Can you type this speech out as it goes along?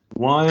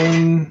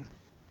One,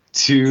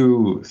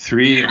 two,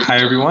 three. Hi,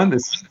 everyone.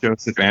 This is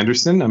Joseph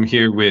Anderson. I'm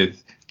here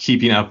with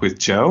Keeping Up with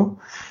Joe.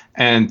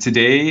 And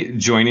today,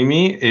 joining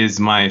me is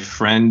my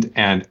friend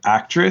and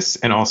actress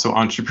and also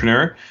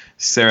entrepreneur,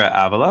 Sarah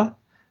Avila.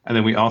 And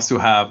then we also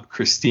have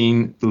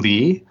Christine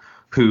Lee,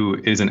 who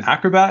is an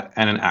acrobat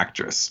and an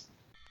actress.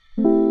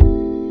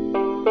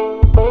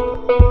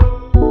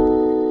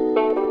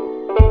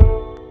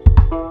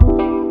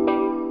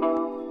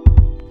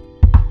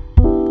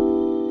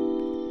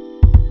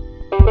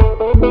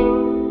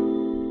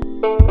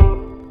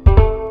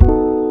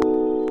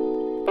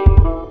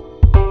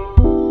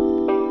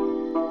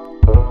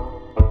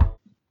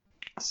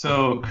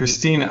 So,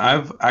 Christine,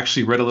 I've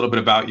actually read a little bit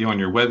about you on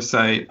your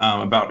website,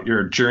 about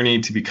your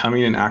journey to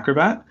becoming an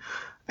acrobat.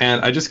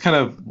 And I just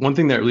one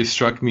thing that really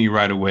struck me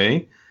right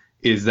away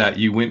is that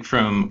you went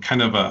from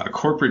kind of a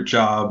corporate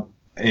job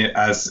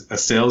as a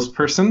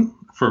salesperson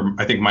for,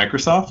 I think,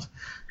 Microsoft.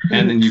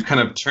 And then you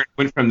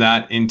went from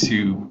that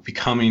into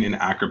becoming an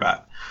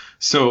acrobat.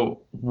 So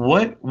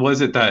what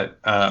was it that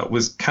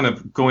was kind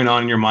of going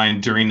on in your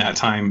mind during that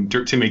time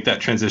to make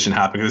that transition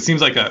happen? Because it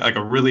seems like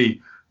a really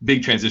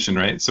big transition,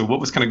 right? So what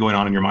was kind of going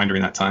on in your mind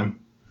during that time?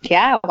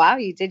 Yeah, wow,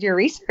 you did your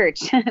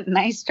research.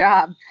 Nice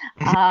job.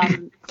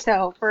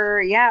 So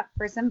for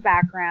some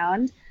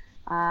background,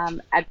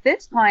 at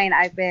this point,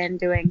 I've been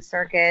doing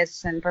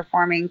circus and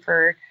performing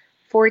for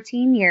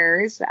 14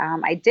 years.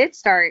 I did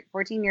start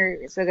 14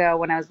 years ago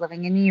when I was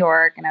living in New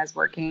York and I was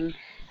working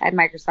at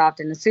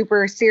Microsoft in a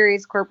super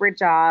serious corporate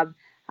job.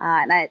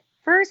 And at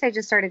first, I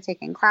just started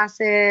taking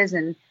classes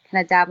and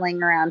kind of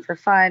dabbling around for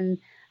fun.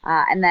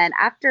 And then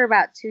after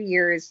about 2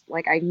 years,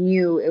 I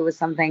knew it was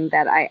something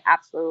that I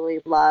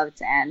absolutely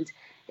loved. And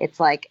it's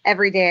like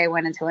every day I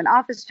went into an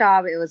office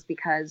job, it was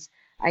because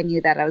I knew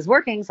that I was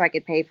working so I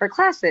could pay for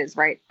classes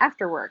right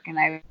after work. And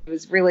I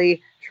was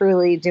really,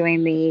 truly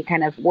doing the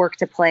kind of work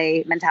to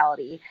play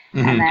mentality.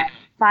 Mm-hmm. And then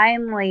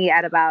finally,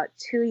 at about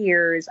 2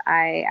 years,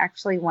 I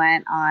actually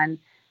went on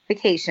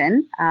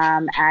vacation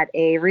at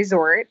a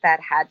resort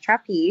that had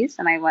trapeze.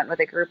 And I went with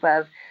a group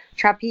of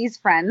trapeze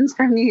friends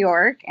from New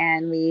York,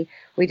 and we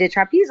did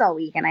trapeze all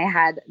week, and I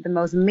had the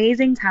most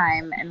amazing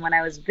time. And when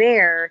I was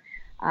there,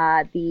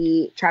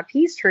 the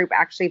trapeze troupe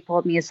actually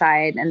pulled me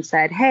aside and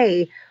said,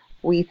 "Hey,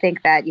 we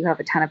think that you have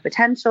a ton of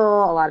potential,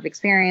 a lot of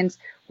experience.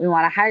 We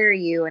want to hire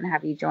you and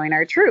have you join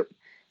our troupe."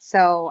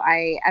 So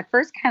I at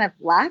first kind of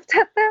laughed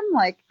at them,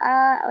 I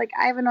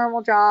have a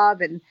normal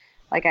job, and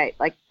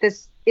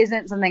this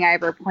isn't something I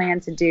ever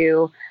planned to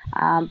do.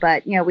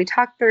 But we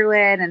talked through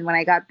it, and when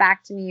I got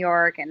back to New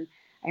York, and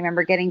I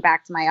remember getting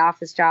back to my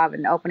office job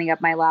and opening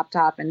up my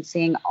laptop and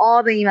seeing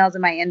all the emails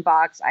in my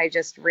inbox, I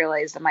just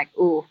realized I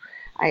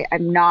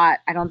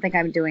don't think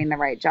I'm doing the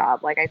right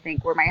job. I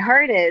think where my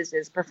heart is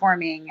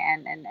performing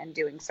and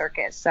doing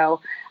circus. So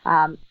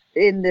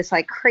in this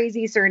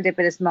crazy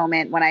serendipitous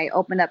moment, when I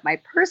opened up my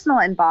personal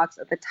inbox,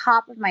 at the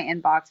top of my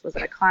inbox was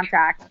a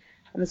contract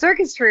from the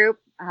circus troupe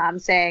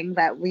saying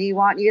that we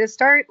want you to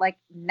start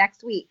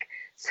next week.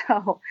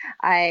 So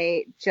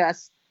I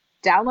just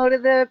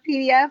downloaded the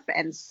PDF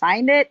and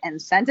signed it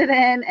and sent it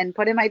in and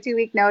put in my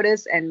 2-week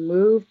notice and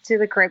moved to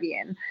the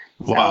Caribbean.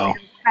 Wow. So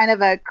it's kind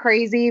of a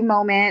crazy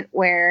moment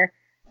where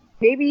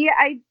maybe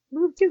I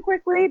moved too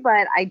quickly,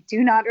 but I do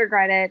not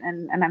regret it.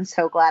 And I'm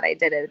so glad I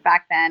did it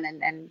back then.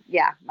 And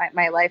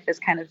my life has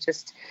kind of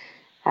just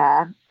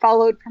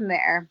followed from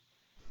there.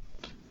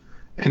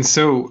 And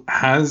so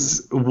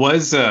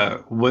was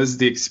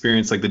the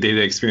experience, the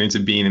day-to-day experience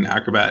of being an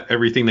acrobat,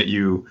 everything that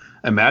you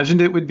imagined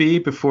it would be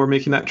before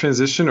making that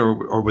transition,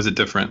 or was it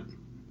different?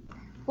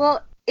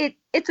 Well,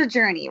 it's a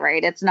journey,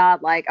 right? It's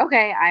not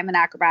okay, I'm an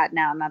acrobat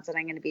now and that's what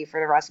I'm going to be for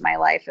the rest of my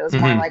life. It was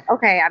more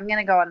okay, I'm going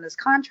to go on this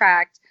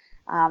contract.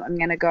 I'm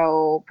going to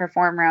go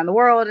perform around the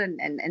world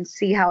and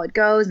see how it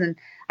goes. And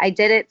I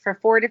did it for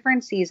 4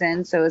 different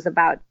seasons. So it was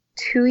about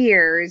 2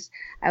 years.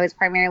 I was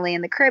primarily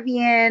in the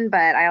Caribbean,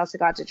 but I also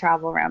got to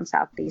travel around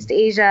Southeast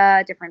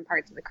Asia, different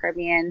parts of the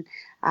Caribbean.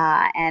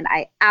 And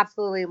I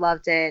absolutely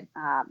loved it.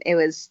 It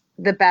was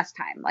the best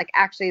time,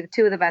 actually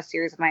 2 of the best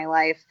years of my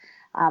life.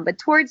 But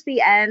towards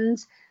the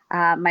end,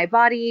 my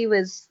body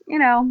was,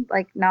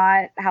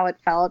 not how it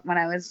felt when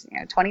I was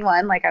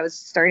 21. I was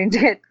starting to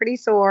get pretty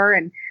sore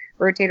and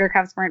rotator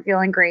cuffs weren't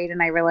feeling great.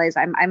 And I realized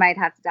I might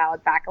have to dial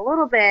it back a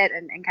little bit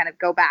and kind of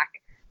go back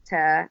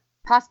to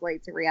possibly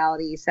to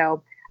reality.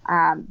 So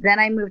then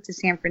I moved to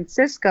San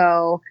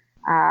Francisco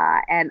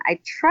and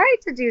I tried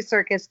to do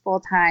circus full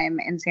time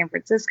in San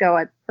Francisco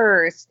at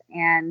first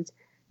and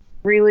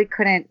really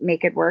couldn't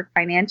make it work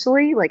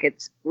financially.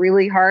 It's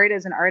really hard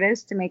as an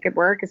artist to make it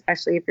work,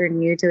 especially if you're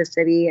new to a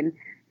city and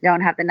you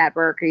don't have the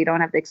network or you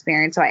don't have the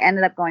experience. So I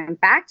ended up going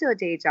back to a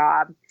day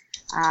job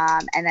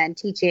and then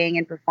teaching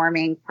and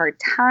performing part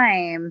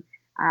time.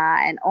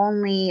 And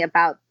only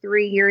about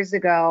 3 years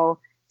ago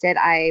did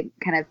I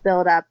kind of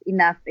build up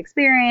enough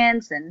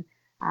experience and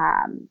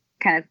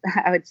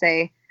I would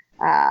say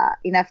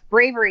enough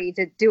bravery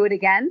to do it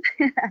again.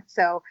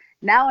 So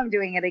now I'm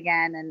doing it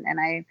again,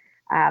 and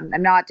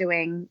I'm not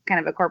doing kind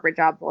of a corporate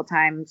job full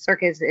time.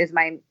 Circus is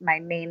my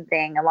main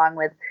thing, along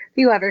with a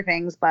few other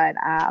things. But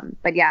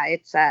yeah,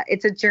 it's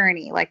a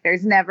journey. Like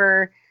there's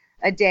never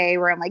a day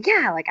where I'm like,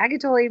 yeah, like I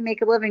could totally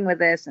make a living with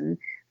this, and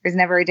there's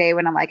never a day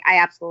when I'm like, I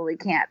absolutely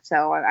can't.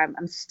 So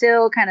I'm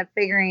still kind of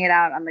figuring it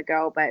out on the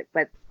go,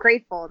 but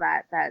grateful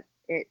that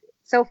it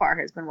so far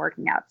has been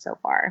working out so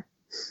far.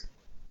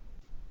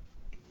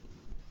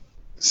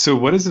 So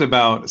what is it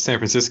about San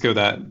Francisco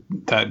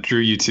that drew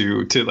you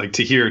to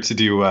here to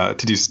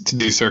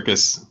do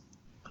circus?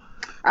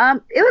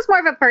 It was more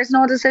of a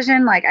personal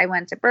decision. Like I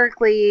went to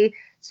Berkeley,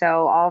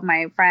 so all of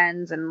my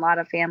friends and a lot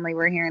of family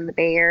were here in the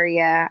Bay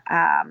Area.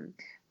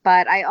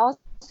 But I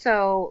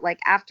also, like,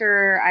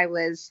 after I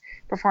was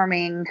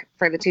performing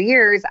for the 2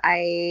 years,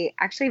 I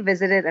actually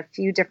visited a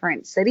few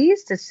different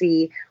cities to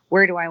see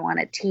where do I want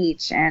to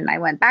teach. And I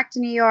went back to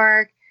New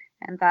York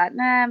and thought,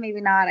 nah, maybe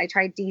not. I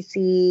tried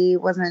DC,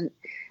 it wasn't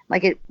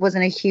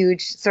a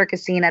huge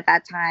circus scene at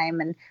that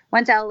time, and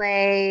went to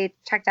LA,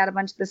 checked out a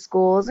bunch of the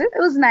schools. It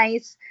was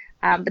nice.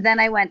 But then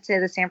I went to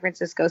the San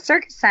Francisco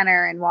Circus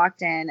Center and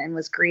walked in and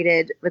was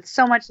greeted with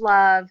so much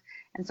love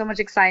and so much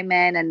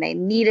excitement. And they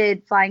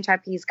needed flying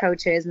trapeze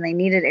coaches and they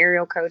needed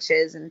aerial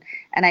coaches. And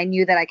I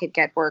knew that I could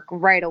get work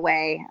right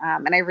away.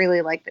 And I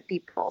really liked the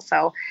people.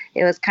 So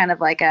it was kind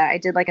of like I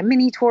did like a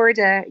mini tour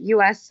to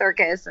US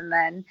Circus, and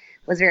then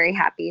was very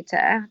happy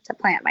to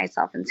plant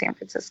myself in San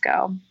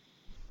Francisco.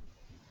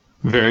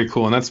 Very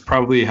cool. And that's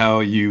probably how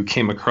you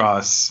came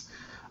across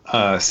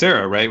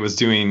Sarah, right? Was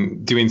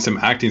doing some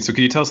acting. So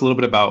could you tell us a little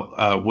bit about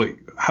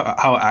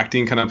how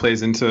acting kind of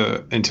plays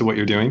into what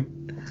you're doing?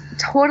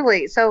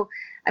 Totally. So,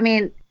 I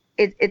mean,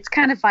 it's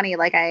kind of funny.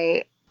 Like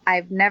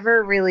I've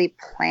never really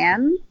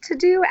planned to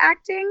do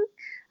acting,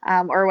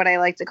 or what I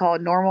like to call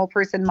normal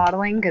person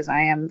modeling, because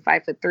I am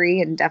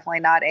 5'3" and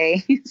definitely not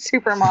a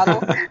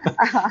supermodel.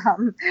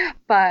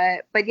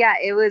 But yeah,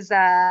 it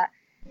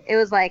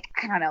was like,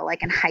 I don't know,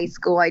 like in high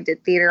school, I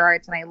did theater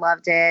arts and I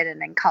loved it.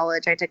 And in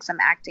college, I took some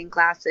acting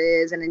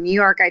classes. And in New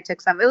York, I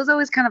took some. It was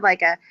always kind of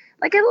like a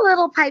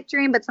little pipe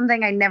dream, but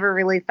something I never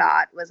really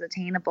thought was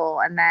attainable.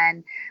 And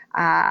then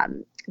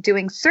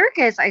doing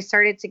circus, I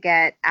started to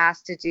get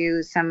asked to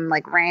do some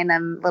like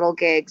random little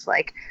gigs.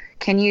 Like,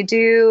 can you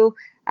do,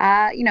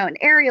 an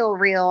aerial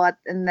reel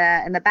in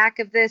the back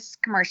of this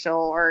commercial?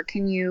 Or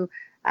can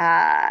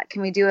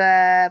we do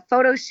a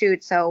photo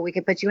shoot so we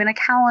could put you in a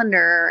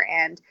calendar?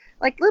 And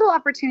like little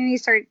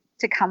opportunities start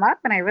to come up,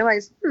 and I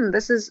realized,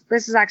 this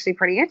is actually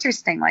pretty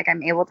interesting. Like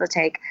I'm able to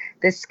take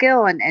this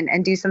skill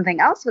and do something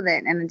else with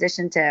it in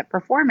addition to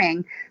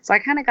performing. So I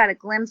kind of got a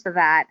glimpse of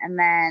that. And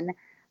then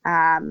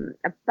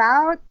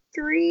about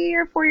 3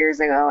 or 4 years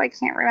ago, I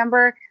can't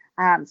remember,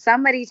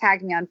 somebody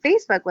tagged me on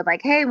Facebook with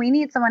like, hey, we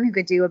need someone who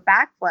could do a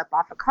backflip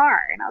off a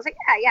car. And I was like,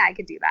 yeah, I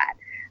could do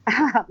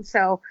that.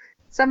 So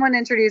someone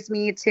introduced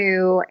me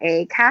to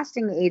a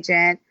casting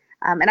agent.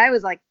 And I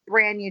was like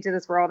brand new to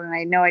this world and I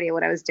had no idea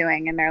what I was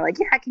doing. And they're like,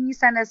 yeah, can you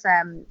send us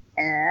an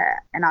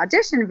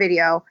audition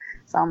video?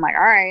 So I'm like,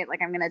 all right,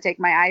 like I'm going to take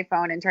my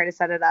iPhone and try to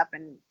set it up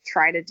and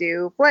try to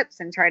do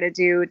flips and try to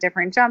do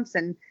different jumps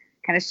and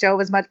kind of show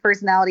as much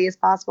personality as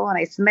possible. And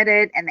I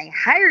submitted and they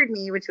hired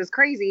me, which was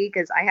crazy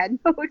because I had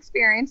no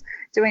experience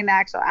doing the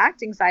actual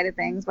acting side of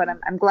things. But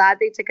I'm glad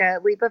they took a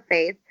leap of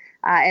faith.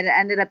 It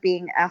ended up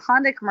being a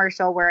Honda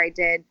commercial where I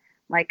did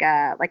like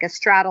a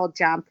straddle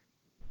jump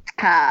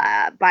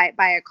by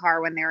a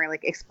car when they were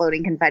like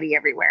exploding confetti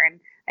everywhere. And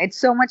I had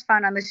so much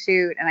fun on the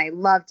shoot and I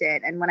loved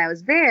it. And when I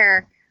was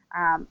there,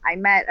 I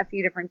met a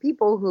few different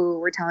people who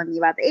were telling me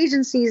about the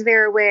agencies they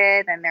were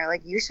with, and they're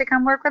like, you should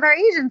come work with our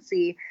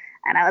agency.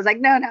 And I was like,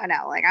 no,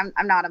 like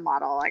I'm not a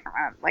model.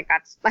 Like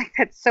that's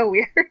so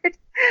weird.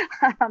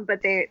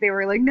 But they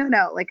were like,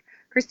 no, like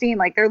Christine,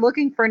 like they're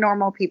looking for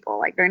normal people.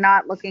 Like they're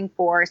not looking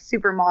for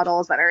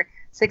supermodels that are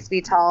 6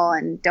 feet tall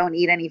and don't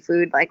eat any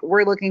food. Like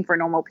we're looking for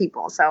normal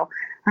people. So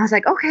I was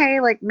like, okay,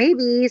 like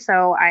maybe.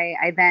 So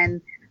I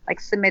then like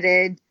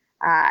submitted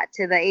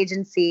to the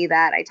agency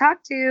that I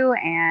talked to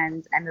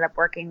and ended up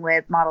working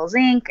with Models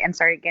Inc. and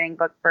started getting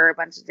booked for a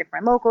bunch of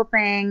different local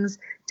things,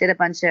 did a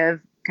bunch of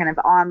kind of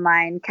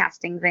online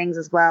casting things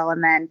as well.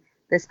 And then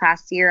this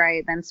past year,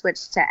 I then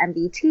switched to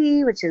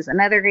MBT, which is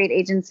another great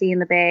agency in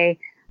the Bay.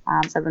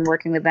 So I've been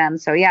working with them.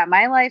 So yeah,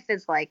 my life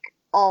is like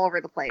all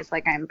over the place.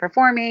 Like I'm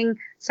performing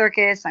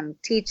circus, I'm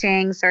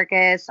teaching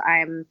circus,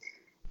 I'm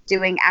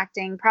doing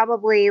acting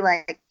probably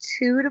like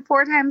 2 to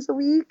 4 times a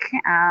week.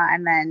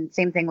 And then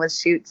same thing with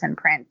shoots and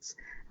prints.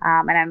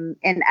 And I'm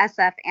in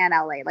SF and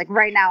LA. Like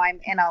right now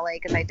I'm in LA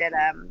because I did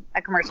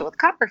a commercial with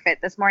Copperfit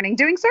this morning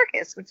doing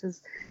circus, which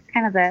is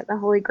kind of the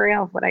holy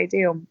grail of what I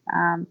do.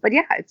 But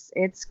yeah,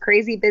 it's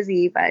crazy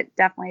busy, but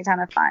definitely a ton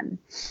of fun.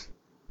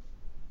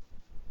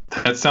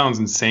 That sounds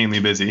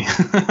insanely busy.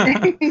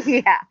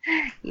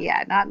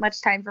 Yeah, not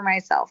much time for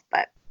myself,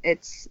 but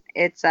it's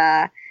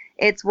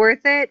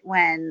worth it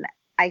when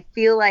I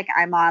feel like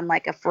I'm on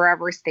like a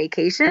forever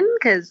staycation,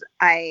 because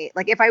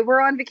if I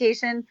were on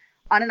vacation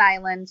on an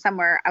island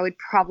somewhere, I would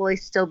probably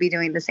still be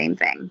doing the same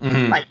thing.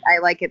 Mm-hmm. Like I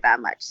like it that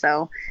much.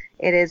 So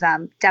it is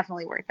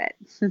definitely worth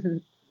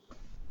it.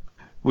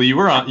 Well, you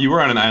were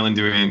on an island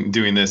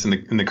doing this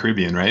in the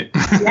Caribbean, right?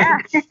 Yeah.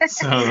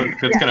 So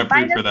that's kind of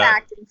proof for that.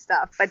 Acting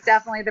stuff, but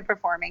definitely the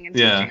performing and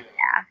teaching.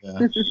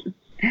 Yeah.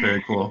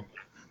 Very cool.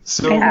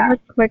 So I have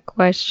a quick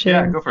question.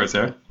 Yeah, go for it,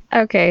 Sarah.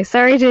 Okay,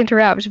 sorry to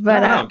interrupt,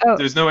 but no,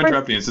 there's no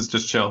interrupting. It's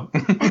just chill.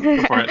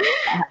 Go for it.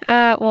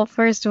 Well,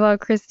 first of all,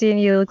 Christine,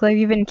 you look like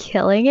you've been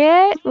killing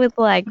it with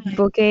like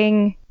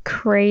booking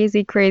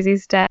crazy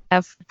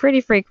stuff pretty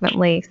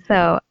frequently.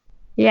 So,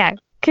 yeah,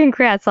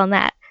 congrats on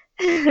that.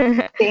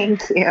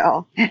 Thank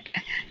you.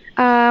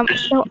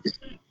 So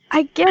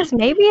I guess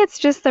maybe it's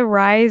just the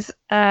rise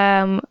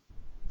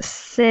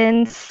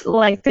since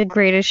like The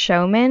Greatest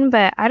Showman,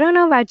 but I don't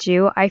know about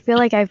you. I feel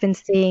like I've been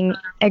seeing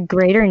a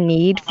greater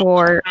need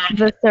for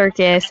the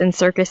circus and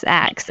circus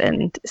acts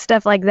and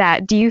stuff like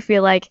that. Do you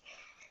feel like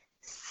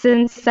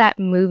since that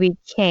movie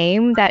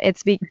came that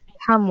it's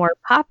become more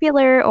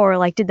popular, or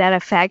like did that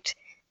affect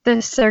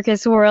the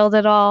circus world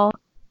at all?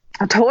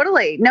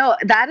 Totally. No,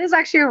 that is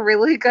actually a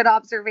really good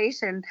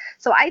observation.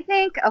 So I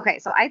think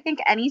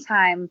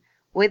anytime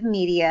with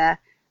media,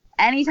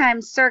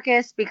 anytime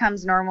circus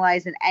becomes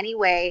normalized in any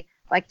way,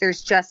 like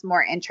there's just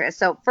more interest.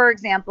 So for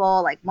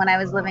example, like when I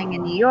was living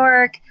in New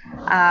York,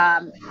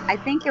 I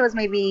think it was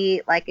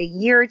maybe like a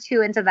year or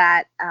two into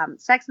that,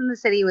 Sex and the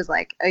City was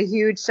like a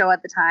huge show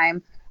at the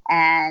time.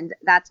 And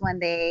that's when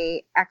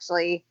they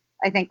actually,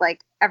 I think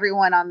like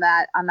everyone on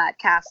that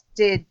cast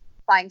did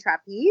flying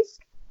trapeze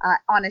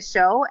on a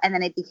show, and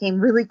then it became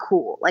really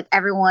cool. Like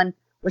everyone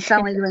was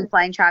suddenly doing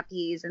flying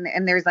trapeze,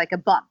 and there's like a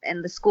bump,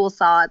 and the school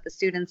saw it, the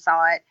students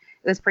saw it.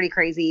 It was pretty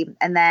crazy.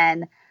 And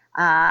then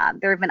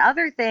there have been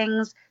other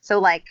things. So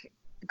like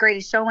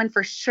Greatest Showman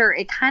for sure,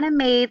 it kind of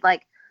made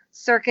like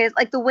circus,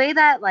 like the way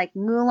that like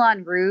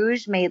Moulin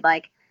Rouge made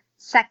like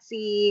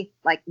sexy,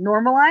 like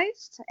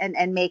normalized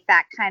and make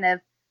that kind of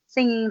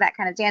singing, that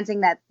kind of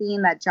dancing, that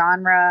theme, that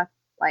genre,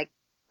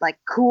 like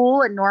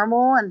cool and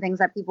normal and things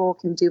that people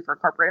can do for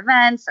corporate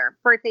events or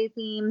birthday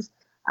themes.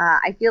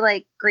 I feel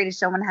like Greatest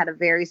Showman had a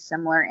very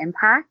similar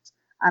impact.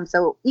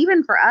 So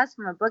even for us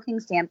from a booking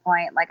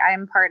standpoint, like I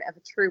am part of a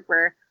troupe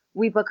where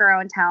we book our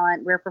own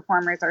talent. We're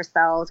performers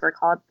ourselves. We're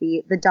called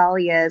the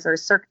Dahlias or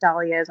Cirque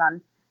Dahlias on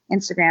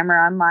Instagram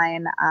or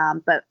online.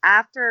 But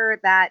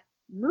after that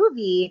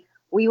movie,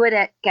 we would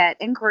get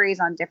inquiries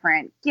on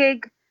different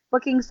gig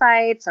booking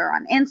sites or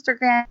on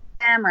Instagram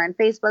or on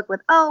Facebook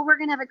with, oh, we're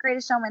going to have a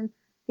Greatest Showman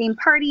theme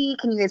party.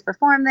 Can you guys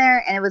perform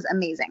there? And it was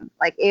amazing.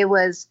 Like it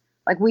was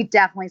like, we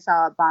definitely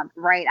saw a bump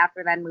right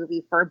after that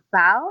movie for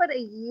about a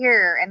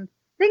year, and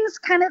things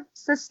kind of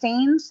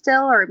sustained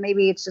still, or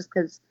maybe it's just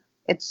because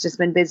it's just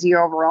been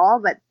busier overall,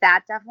 but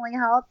that definitely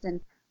helped.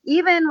 And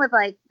even with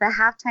like the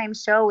halftime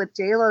show with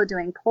J-Lo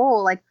doing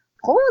pole, like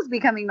pole is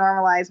becoming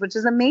normalized, which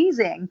is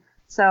amazing.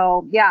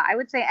 So yeah, I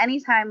would say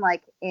anytime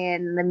like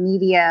in the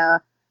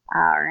media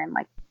or in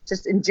like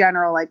just in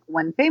general, like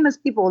when famous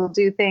people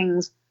do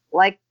things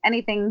like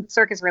anything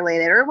circus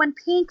related, or when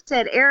Pink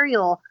did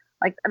Ariel,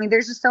 like, I mean,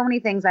 there's just so many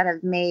things that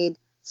have made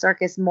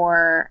circus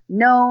more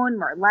known,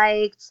 more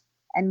liked,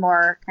 and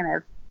more kind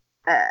of,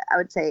 I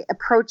would say,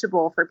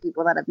 approachable for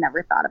people that have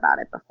never thought about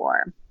it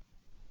before.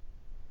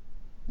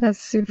 That's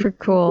super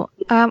cool.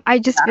 I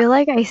just feel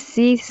like I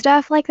see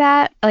stuff like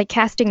that, like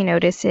casting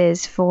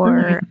notices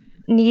for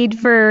need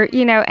for,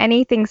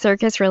 anything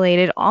circus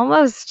related.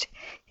 Almost,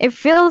 it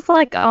feels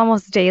like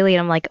almost daily.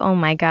 And I'm like, oh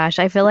my gosh,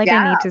 I feel like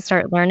I need to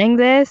start learning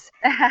this.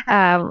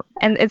 And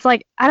it's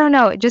like, I don't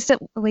know, just at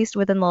least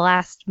within the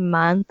last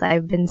month,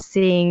 I've been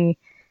seeing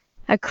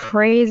a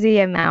crazy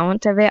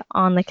amount of it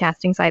on the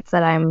casting sites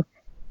that I'm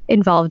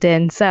involved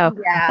in. So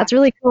that's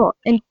really cool.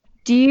 And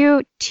do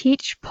you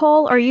teach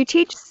pole, or you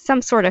teach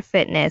some sort of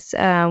fitness?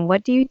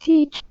 What do you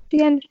teach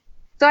again?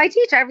 So I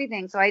teach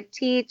everything. So I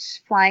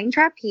teach flying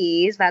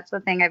trapeze. That's the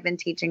thing I've been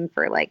teaching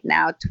for like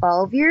now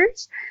 12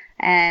 years.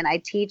 And I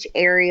teach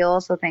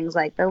aerial. So things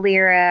like the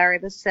Lyra or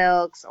the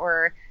Silks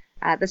or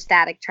the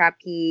static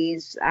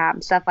trapeze,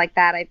 stuff like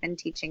that. I've been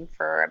teaching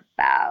for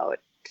about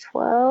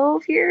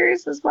 12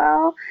 years as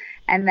well.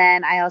 And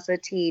then I also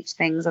teach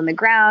things on the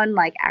ground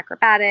like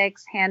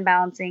acrobatics, hand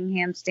balancing,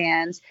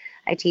 handstands.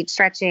 I teach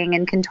stretching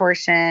and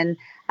contortion.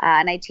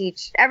 And I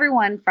teach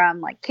everyone from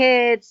like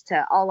kids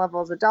to all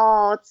levels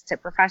adults to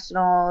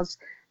professionals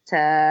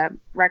to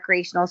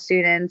recreational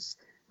students.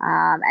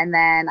 And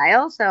then I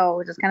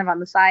also just kind of on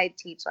the side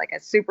teach like a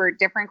super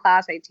different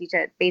class. I teach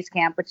at Base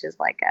Camp, which is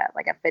like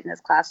a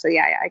fitness class. So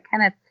yeah, I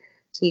kind of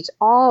teach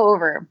all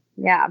over.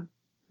 Yeah.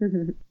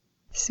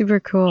 Super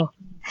cool.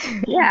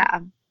 Yeah.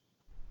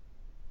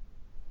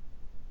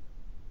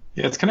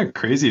 Yeah, it's kind of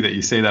crazy that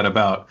you say that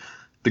about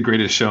The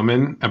Greatest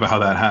Showman, about how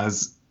that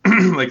has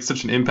like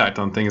such an impact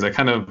on things. I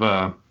kind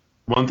of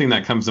one thing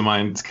that comes to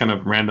mind, it's kind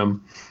of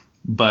random,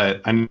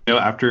 but I know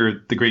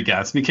after The Great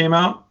Gatsby came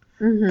out,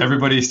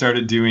 everybody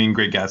started doing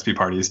Great Gatsby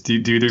parties. Do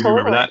you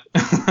remember that?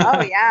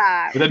 Oh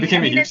yeah. But that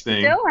became a huge thing.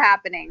 It's still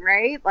happening,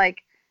 right? Like,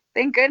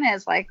 thank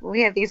goodness, like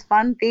we have these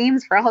fun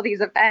themes for all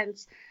these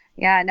events.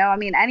 Yeah, no, I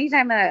mean,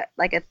 anytime a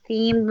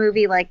themed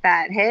movie like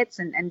that hits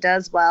and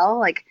does well,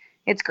 like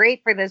it's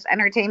great for this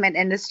entertainment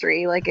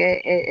industry. Like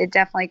it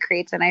definitely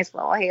creates a nice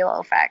little halo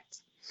effect.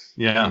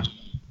 Yeah.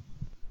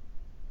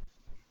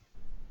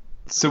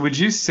 So would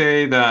you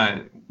say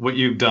that what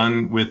you've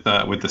done with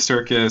the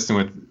circus and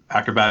with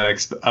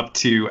acrobatics up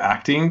to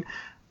acting,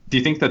 do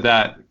you think that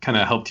kind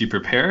of helped you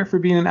prepare for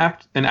being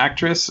an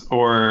actress,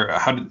 or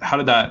how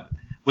did that,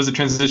 was the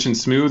transition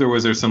smooth, or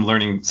was there some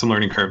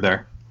learning curve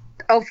there?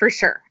 Oh, for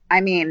sure.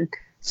 I mean,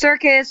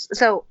 circus.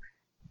 So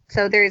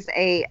there's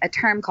a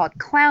term called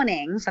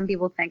clowning. Some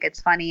people think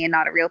it's funny and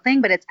not a real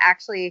thing, but it's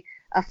actually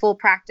a full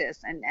practice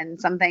and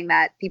something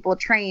that people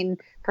train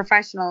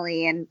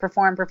professionally and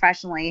perform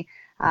professionally.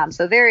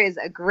 So there is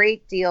a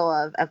great deal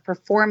of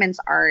performance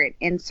art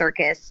in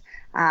circus.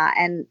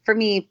 And for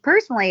me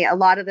personally, a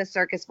lot of the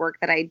circus work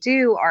that I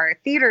do are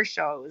theater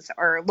shows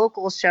or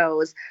local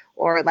shows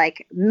or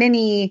like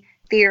mini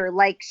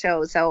theater-like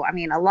shows. So, I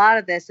mean, a lot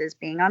of this is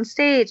being on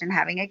stage and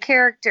having a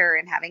character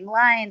and having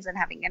lines and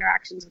having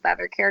interactions with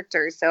other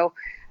characters. So,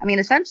 I mean,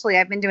 essentially,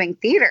 I've been doing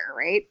theater,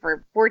 right,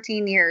 for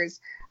 14 years.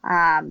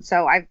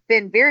 So I've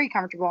been very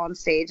comfortable on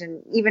stage.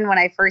 And even when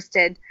I first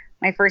did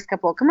my first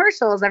couple of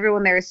commercials,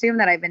 everyone there assumed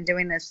that I've been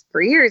doing this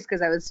for years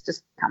because I was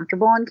just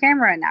comfortable on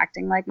camera and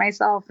acting like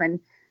myself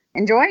and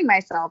enjoying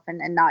myself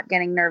and not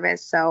getting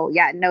nervous. So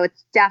yeah, no,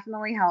 it's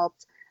definitely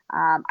helped.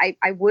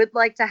 I would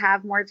like to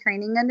have more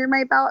training under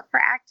my belt for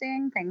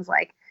acting, things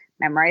like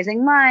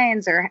memorizing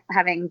lines or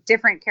having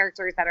different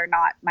characters that are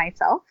not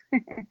myself.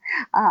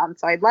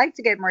 So I'd like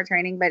to get more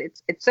training, but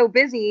it's so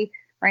busy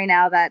right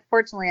now that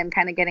fortunately I'm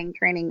kind of getting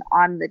training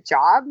on the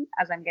job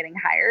as I'm getting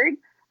hired.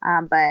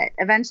 But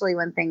eventually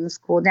when things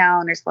cool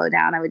down or slow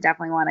down, I would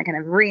definitely want to kind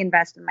of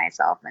reinvest in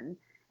myself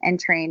and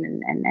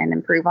train and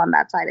improve on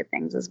that side of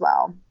things as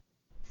well.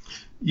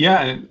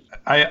 Yeah,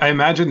 I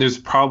imagine there's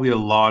probably a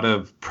lot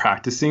of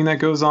practicing that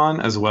goes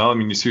on as well. I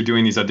mean, you're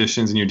doing these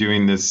auditions and you're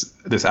doing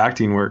this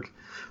acting work,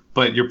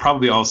 but you're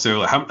probably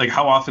also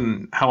how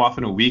often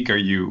a week are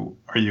you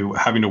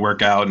having to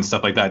work out and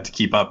stuff like that to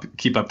keep up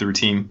the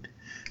routine?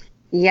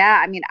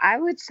 Yeah, I mean, I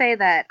would say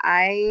that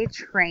I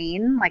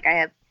train, like I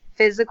have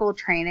physical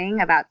training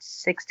about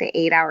 6 to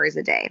 8 hours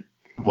a day.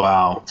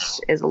 Wow.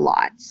 Which is a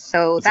lot.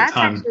 So that's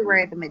actually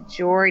where the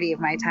majority of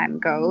my time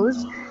goes,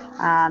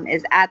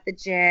 is at the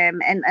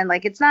gym. And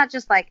like, it's not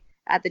just like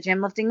at the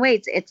gym lifting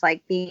weights. It's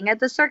like being at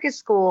the circus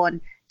school and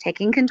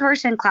taking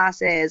contortion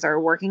classes or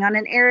working on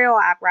an aerial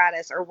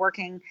apparatus or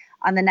working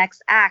on the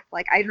next act.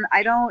 Like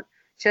I don't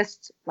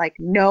just like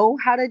know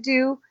how to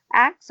do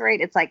acts,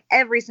 right? It's like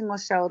every single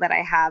show that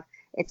I have,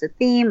 it's a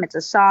theme, it's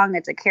a song,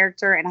 it's a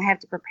character, and I have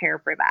to prepare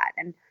for that.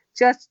 And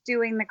just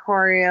doing the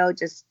choreo,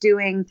 just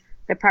doing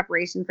the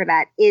preparation for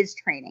that is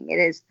training. It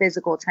is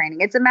physical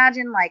training. It's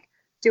imagine like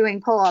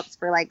doing pull-ups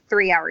for like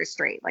 3 hours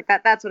straight. Like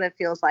that's what it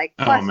feels like.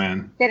 Plus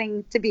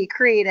getting to be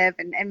creative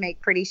and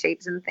make pretty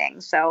shapes and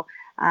things. So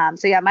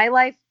yeah, my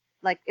life,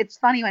 like, it's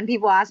funny when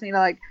people ask me, they're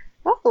like,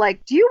 oh,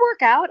 like, do you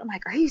work out? I'm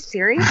like, are you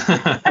serious?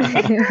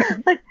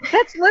 Like,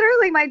 that's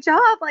literally my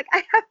job. Like,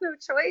 I have no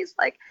choice.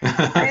 Like,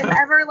 if I'm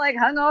ever like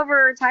hungover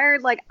or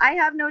tired, like, I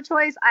have no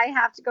choice. I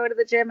have to go to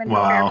the gym and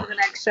prepare for the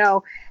next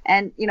show.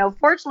 And, you know,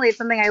 fortunately, it's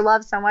something I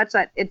love so much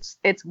that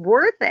it's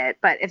worth it.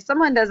 But if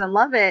someone doesn't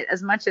love it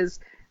as much as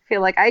I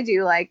feel like I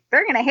do, like,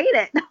 they're gonna hate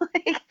it.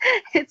 Like,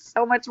 it's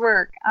so much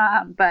work.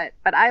 But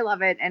I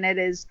love it, and it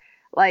is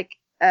like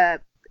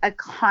a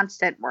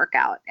constant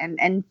workout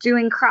and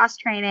doing cross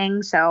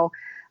training. So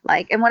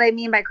like, and what I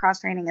mean by cross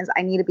training is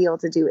I need to be able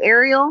to do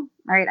aerial,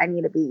 right? I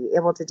need to be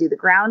able to do the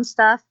ground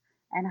stuff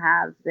and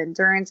have the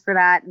endurance for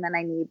that. And then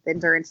I need the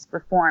endurance to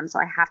perform. So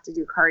I have to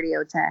do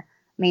cardio to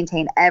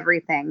maintain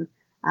everything.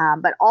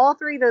 But all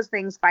three of those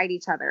things fight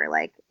each other.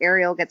 Like,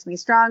 aerial gets me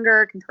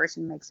stronger,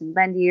 contortion makes me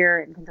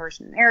bendier, and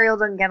contortion and aerial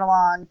doesn't get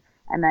along.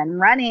 And then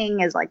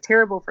running is like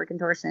terrible for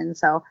contortion.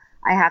 So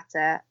I have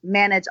to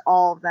manage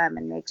all of them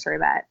and make sure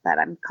that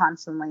I'm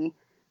constantly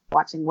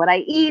watching what I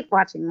eat,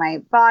 watching my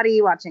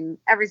body, watching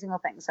every single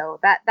thing. So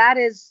that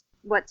is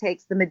what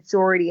takes the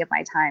majority of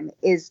my time,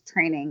 is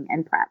training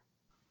and prep.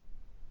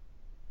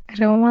 I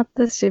don't want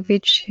this to be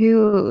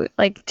too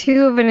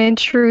of an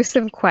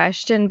intrusive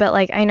question, but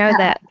like, I know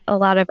that a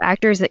lot of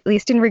actors, at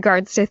least in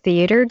regards to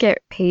theater,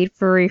 get paid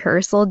for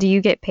rehearsal. Do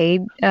you get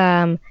paid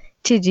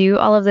to do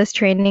all of this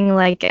training,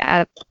 like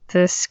at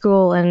the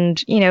school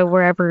and, you know,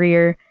 wherever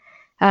you're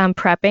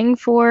prepping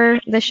for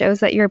the shows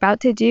that you're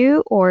about to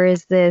do, or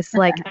is this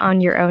like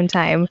on your own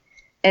time?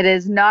 It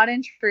is not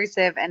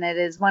intrusive, and it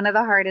is one of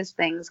the hardest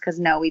things because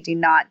no, we do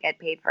not get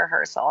paid for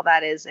rehearsal.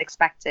 That is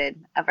expected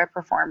of a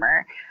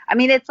performer. I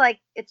mean, it's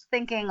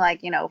thinking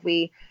like, you know, if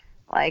we,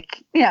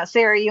 like, you know,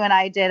 Sarah, you and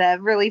I did a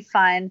really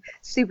fun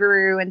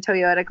Subaru and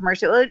Toyota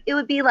commercial. It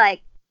would be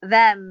like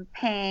them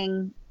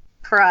paying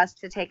for us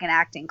to take an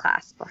acting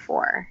class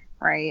before,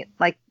 right?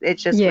 Like, it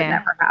just would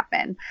never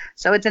happen.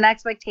 So it's an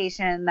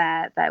expectation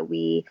that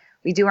we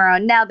do our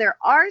own. Now, there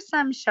are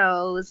some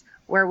shows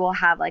where we'll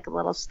have like a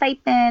little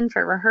stipend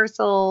for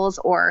rehearsals,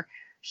 or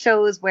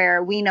shows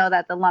where we know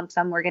that the lump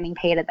sum we're getting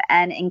paid at the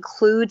end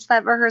includes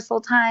that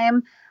rehearsal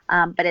time.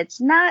 but it's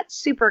not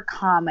super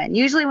common.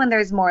 Usually when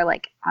there's more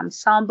like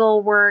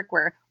ensemble work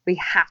where we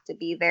have to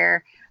be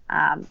there,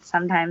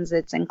 sometimes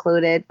it's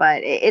included,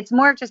 but it's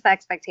more of just the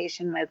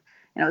expectation with,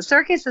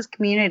 circus is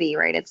community,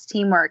 right? It's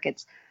teamwork.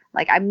 It's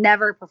like I'm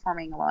never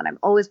performing alone. I'm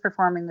always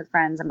performing with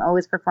friends. I'm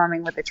always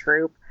performing with a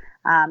troupe.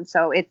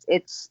 So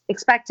it's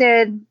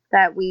expected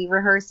that we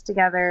rehearse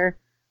together.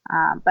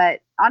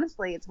 But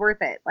honestly, it's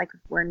worth it. Like if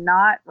we're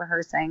not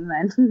rehearsing,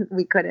 then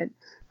we couldn't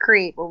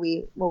create what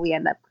we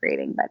end up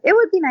creating. But it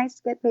would be nice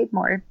to get paid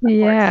more.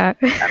 Yeah.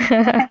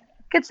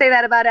 Could say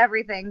that about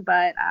everything,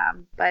 but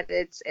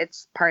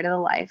it's part of the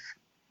life.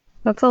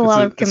 That's a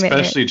lot of commitment.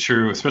 Especially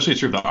true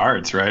of the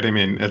arts, right? I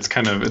mean,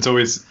 it's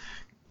always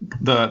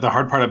the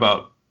hard part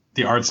about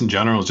the arts in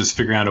general is just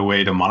figuring out a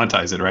way to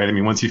monetize it, right? I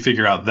mean, once you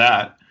figure out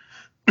that,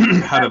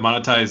 how to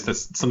monetize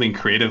something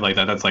creative like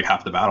that, that's like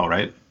half the battle,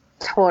 right?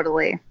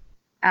 Totally.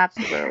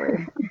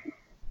 Absolutely.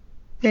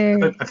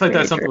 I feel like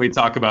that's something we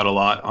talk about a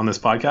lot on this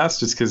podcast,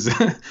 just because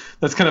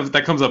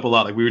that comes up a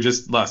lot. Like we were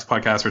just last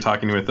podcast, we're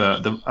talking with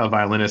a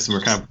violinist, and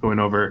we're kind of going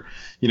over,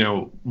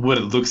 what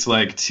it looks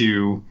like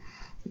to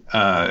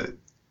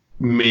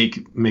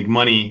make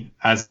money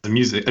as a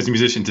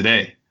musician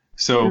today.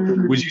 So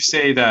would you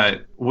say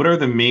that what are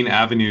the main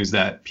avenues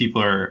that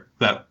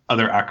that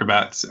other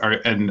acrobats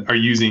are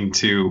using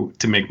to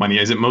make money?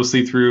 Is it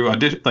mostly through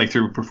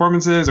through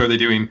performances? Or are they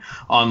doing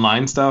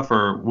online stuff,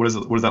 or what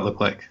does that look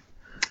like?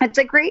 It's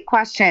a great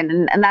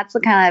question. And that's the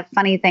kind of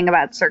funny thing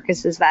about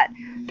circus is that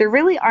there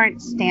really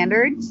aren't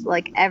standards.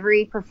 Like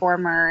every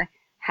performer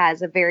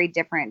has a very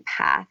different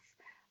path.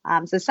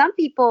 So some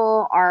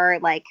people are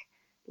like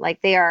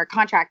they are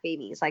contract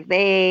babies. Like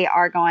they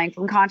are going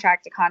from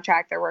contract to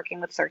contract. They're working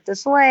with Cirque du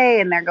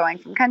Soleil and they're going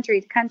from country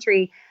to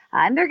country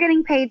and they're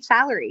getting paid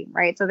salary,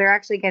 right? So they're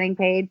actually getting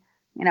paid,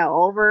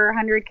 over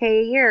 100K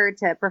a year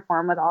to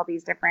perform with all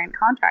these different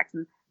contracts.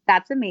 And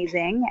that's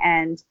amazing.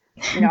 And,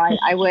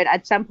 I would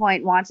at some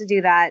point want to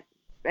do that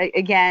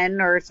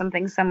again or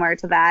something similar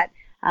to that.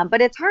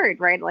 But it's hard,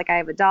 right? Like I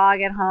have a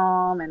dog at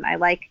home and I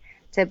like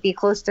to be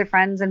close to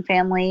friends and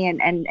family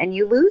and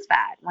you lose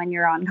that when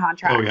you're on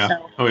contract.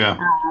 Oh yeah.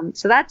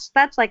 So that's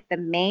like the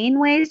main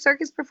way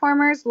circus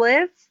performers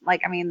live.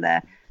 Like, I mean,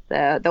 the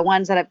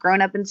ones that have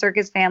grown up in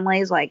circus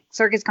families, like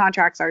circus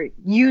contracts are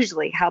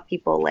usually how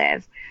people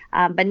live.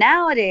 But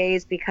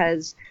nowadays,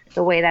 because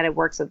the way that it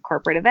works with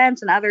corporate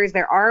events and others,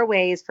 there are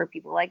ways for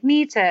people like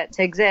me to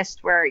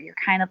exist where you're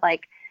kind of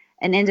like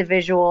an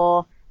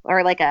individual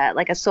or like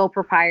a sole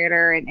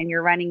proprietor and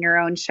you're running your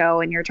own show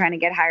and you're trying to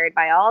get hired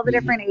by all the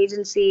different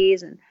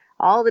agencies and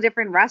all the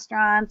different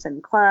restaurants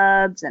and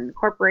clubs and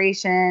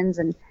corporations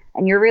and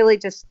you're really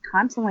just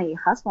constantly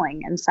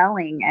hustling and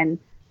selling and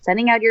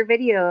sending out your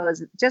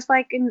videos, just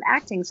like in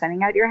acting,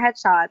 sending out your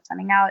headshots,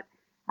 sending out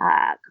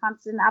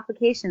constant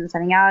applications,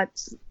 sending out,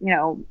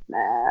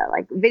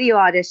 like video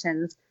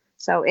auditions.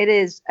 So it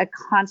is a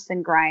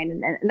constant grind.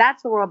 And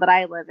that's the world that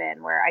I live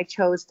in, where I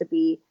chose to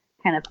be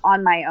kind of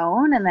on my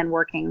own and then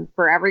working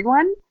for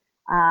everyone.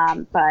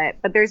 But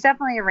there's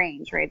definitely a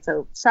range, right?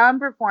 So some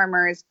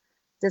performers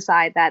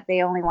decide that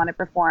they only want to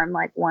perform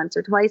like once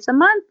or twice a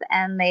month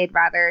and they'd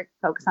rather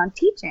focus on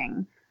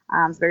teaching.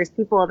 So there's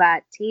people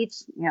that teach,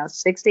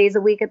 6 days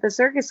a week at the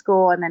circus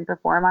school and then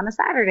perform on a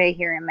Saturday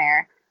here and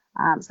there.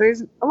 So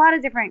there's a lot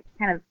of different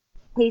kind of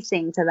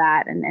pacing to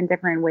that and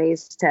different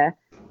ways to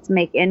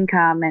make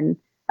income. And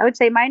I would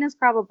say mine is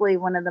probably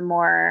one of the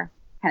more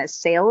kind of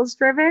sales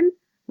driven,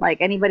 like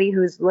anybody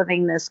who's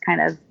living this kind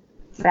of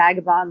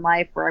vagabond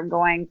life where I'm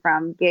going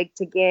from gig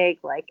to gig,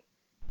 like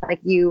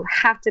you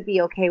have to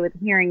be okay with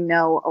hearing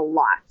no a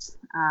lot.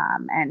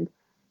 And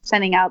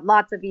sending out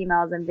lots of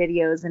emails and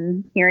videos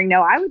and hearing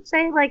no, I would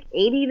say like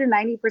 80 to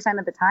 90%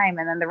 of the time.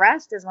 And then the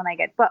rest is when I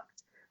get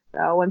booked.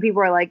 So when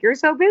people are like, you're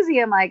so busy,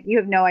 I'm like, you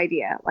have no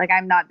idea. Like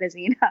I'm not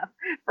busy enough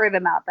for the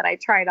amount that I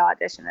try to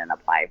audition and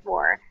apply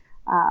for.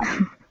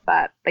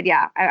 But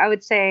yeah, I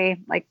would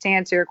say, like, to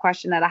answer your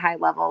question at a high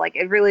level, like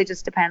it really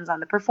just depends on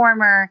the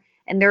performer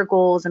and their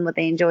goals and what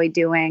they enjoy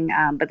doing.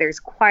 But there's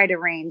quite a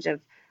range of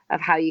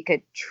how you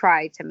could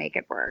try to make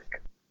it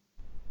work.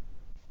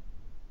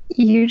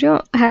 You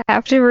don't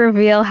have to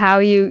reveal how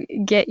you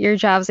get your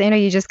jobs. I know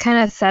you just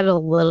kind of said a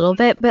little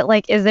bit, but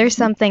like, is there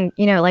something,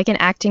 like in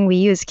acting, we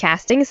use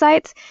casting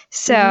sites.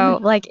 So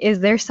like, is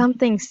there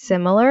something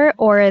similar,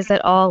 or is it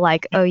all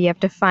like, oh, you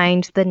have to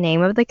find the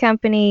name of the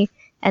company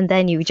and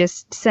then you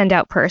just send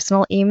out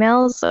personal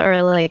emails,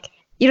 or like,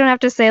 you don't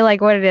have to say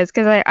like what it is,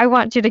 because I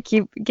want you to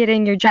keep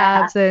getting your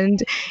jobs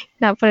and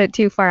not put it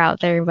too far out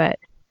there, but.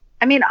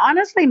 I mean,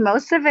 honestly,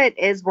 most of it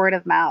is word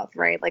of mouth,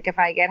 right? Like if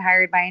I get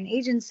hired by an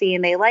agency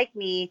and they like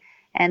me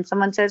and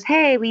someone says,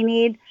 hey, we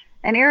need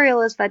an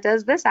aerialist that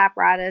does this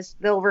apparatus,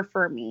 they'll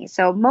refer me.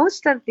 So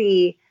most of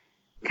the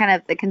kind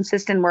of the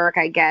consistent work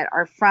I get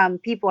are from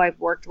people I've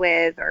worked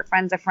with or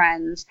friends of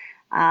friends.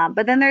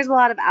 But then there's a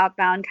lot of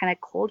outbound kind of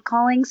cold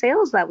calling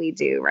sales that we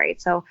do, right?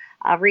 So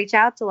I'll reach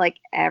out to like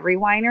every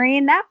winery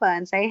in Napa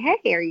and say,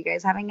 hey, are you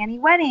guys having any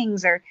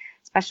weddings or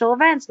special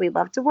events? We'd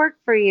love to work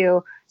for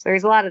you. So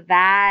there's a lot of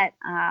that.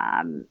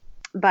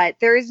 but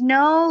there's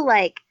no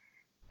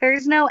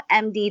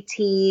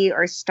MDT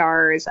or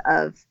stars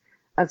of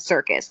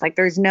circus. Like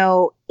there's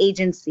no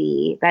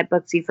agency that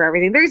books you for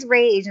everything. There's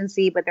Ray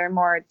Agency, but they're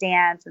more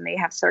dance and they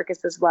have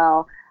circus as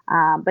well.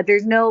 But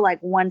there's no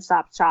like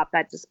one-stop shop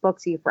that just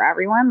books you for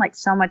everyone. Like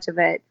so much of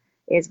it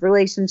is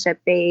relationship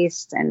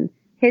based and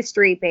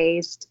history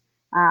based.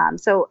 And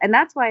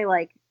that's why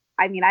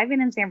I've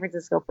been in San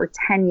Francisco for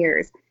 10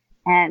 years,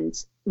 and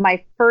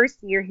my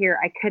first year here,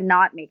 I could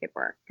not make it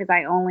work because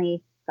I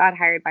only got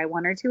hired by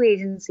 1 or 2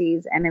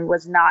 agencies and it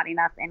was not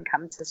enough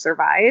income to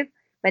survive.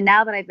 But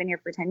now that I've been here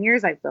for 10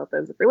 years, I've built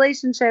those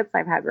relationships,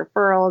 I've had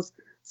referrals.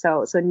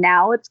 So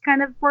now it's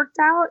kind of worked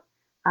out.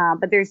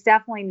 But there's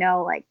definitely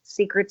no like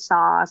secret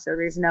sauce, or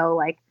there's no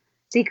like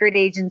secret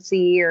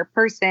agency or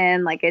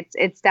person. Like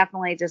it's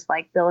definitely just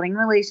like building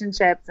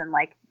relationships and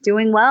like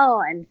doing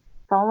well and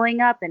following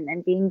up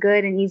and being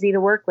good and easy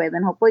to work with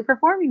and hopefully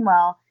performing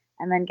well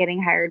and then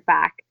getting hired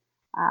back.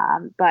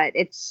 But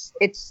it's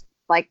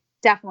like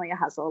definitely a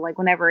hustle. Like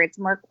whenever it's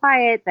more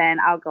quiet, then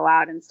I'll go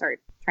out and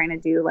start trying to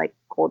do like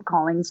cold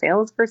calling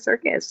sales for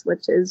circus,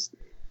 which is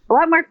a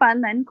lot more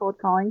fun than cold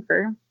calling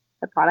for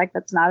a product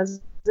that's not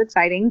as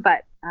exciting.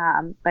 But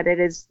it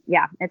is,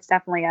 yeah, it's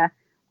definitely a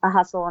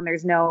hustle, and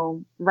there's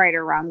no right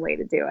or wrong way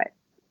to do it.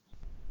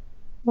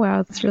 Wow,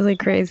 it's really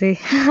crazy.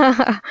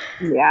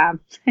 Yeah.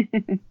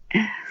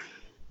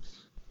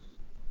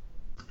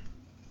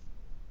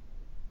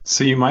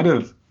 So you might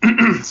have,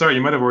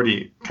 you might have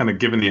already kind of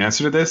given the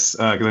answer to this,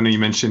 because I know you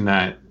mentioned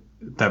that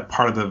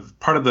part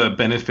of the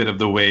benefit of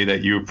the way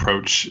that you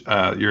approach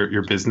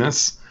your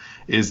business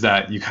is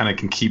that you kind of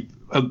can keep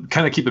a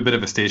bit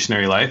of a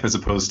stationary life as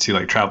opposed to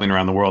like traveling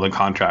around the world in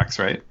contracts,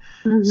 right?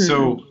 Mm-hmm.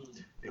 So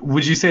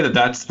would you say that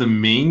that's the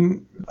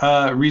main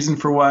reason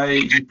for why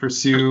you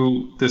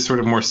pursue this sort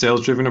of more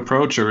sales-driven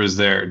approach, or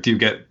do you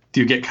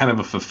get kind of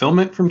a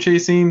fulfillment from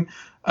chasing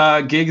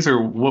gigs,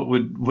 or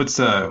what's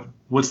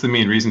the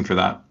main reason for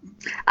that?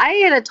 I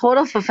get a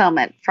total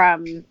fulfillment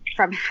from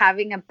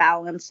having a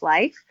balanced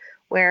life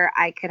where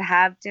I could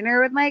have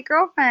dinner with my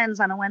girlfriends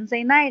on a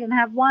Wednesday night and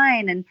have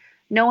wine, and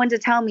no one to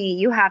tell me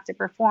you have to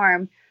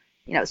perform,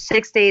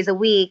 6 days a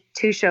week,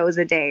 2 shows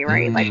a day,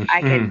 right? Mm-hmm. Like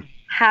I could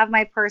have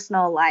my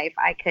personal life.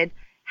 I could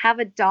have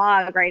a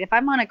dog, right? If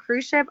I'm on a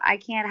cruise ship, I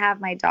can't have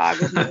my dog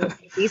with me.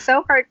 It'd be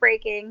so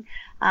heartbreaking.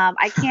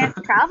 I can't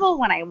travel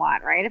when I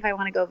want, right? If I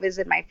want to go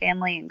visit my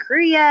family in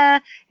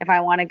Korea, if I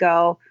want to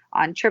go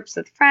on trips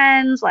with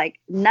friends, I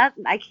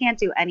can't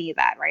do any of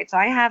that, right? So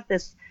I have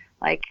this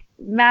like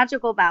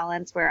magical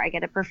balance where I get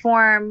to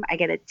perform, I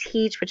get to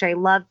teach, which I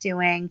love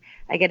doing.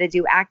 I get to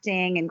do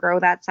acting and grow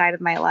that side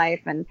of my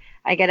life. And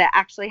I get to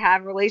actually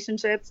have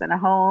relationships and a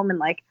home and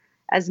like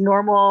as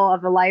normal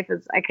of a life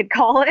as I could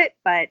call it.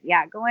 But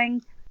yeah,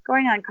 going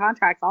on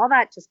contracts, all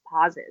that just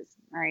pauses,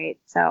 right?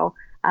 So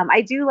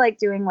I do like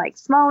doing like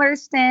smaller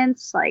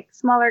stints, like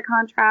smaller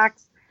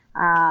contracts,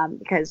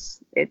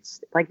 because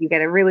it's like you get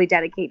to really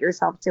dedicate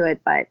yourself to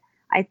it. But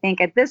I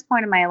think at this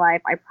point in my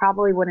life, I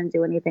probably wouldn't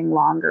do anything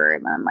longer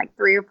than like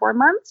 3 or 4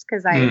 months,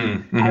 because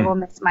I will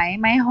miss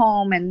my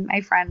home and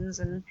my friends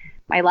and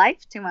my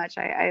life too much.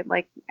 I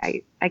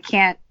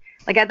can't,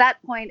 like at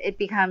that point it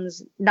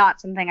becomes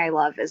not something I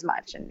love as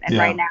much. And yeah.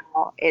 Right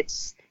now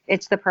it's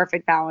the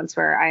perfect balance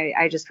where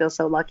I just feel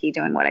so lucky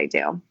doing what I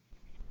do.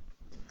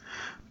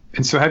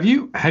 And so have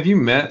you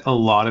met a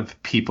lot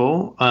of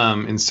people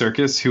in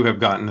circus who have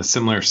gotten a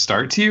similar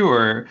start to you?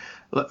 Or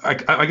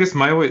I guess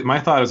my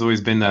thought has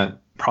always been that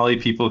probably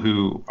people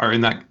who are in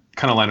that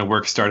kind of line of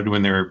work started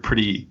when they were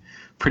pretty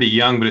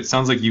young, but it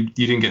sounds like you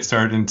didn't get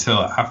started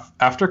until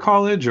after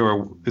college,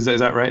 or is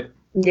that right?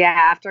 Yeah,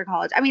 after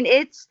college. I mean,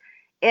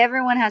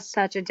 everyone has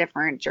such a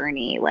different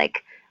journey.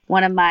 Like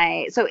in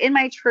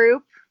my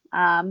troupe,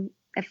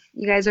 if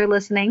you guys are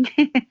listening,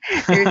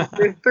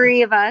 there's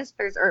 3 of us,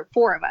 or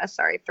 4 of us,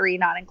 sorry, 3,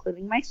 not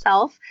including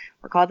myself.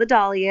 We're called the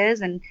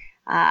Dahlias, and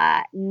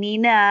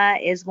Nina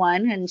is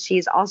one, and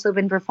she's also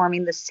been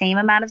performing the same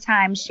amount of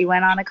time. She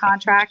went on a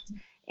contract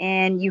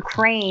in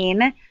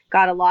Ukraine,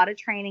 got a lot of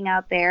training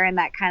out there, and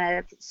that kind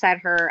of set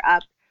her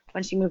up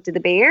when she moved to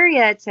the Bay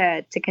Area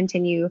to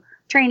continue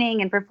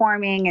training and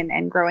performing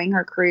and growing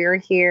her career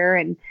here.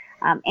 And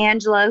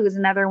Angela, who's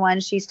another one,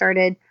 she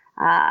started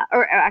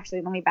or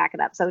actually, let me back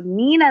it up. So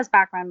Nina's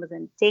background was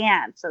in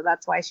dance, so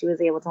that's why she was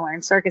able to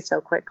learn circus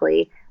so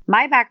quickly.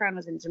 My background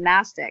was in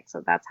gymnastics,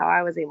 so that's how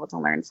I was able to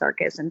learn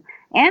circus. And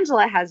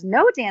Angela has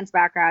no dance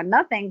background,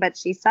 nothing, but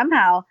she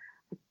somehow,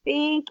 I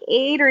think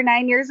 8 or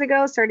 9 years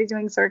ago, started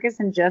doing circus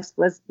and just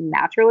was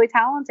naturally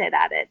talented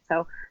at it.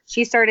 So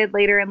she started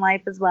later in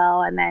life as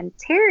well. And then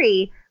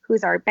Terry,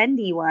 who's our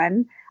bendy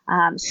one,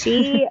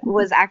 she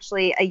was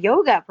actually a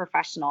yoga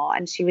professional,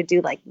 and she would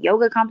do like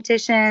yoga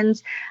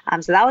competitions.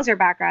 So that was her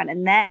background.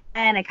 And then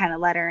it kind of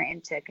led her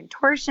into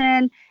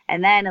contortion,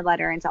 and then it led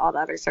her into all the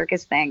other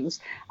circus things.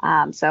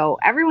 So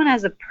everyone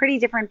has a pretty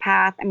different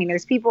path. I mean,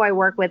 there's people I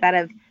work with that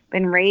have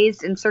been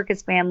raised in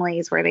circus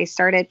families where they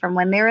started from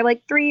when they were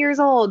like 3 years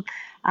old.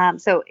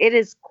 So it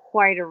is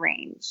quite a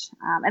range.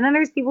 And then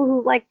there's people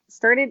who like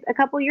started a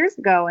couple years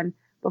ago and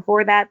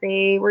before that,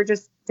 they were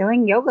just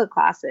doing yoga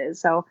classes.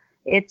 So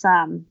it's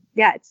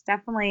it's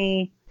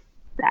definitely,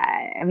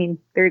 I mean,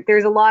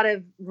 there's a lot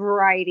of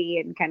variety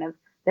in kind of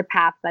the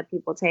path that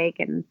people take.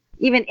 And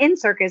even in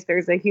circus,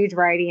 there's a huge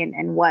variety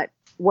in what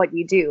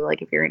you do.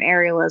 Like if you're an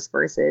aerialist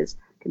versus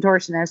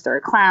contortionist, or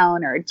a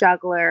clown, or a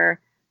juggler,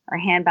 or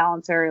a hand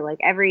balancer, like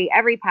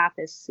every path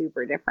is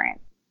super different.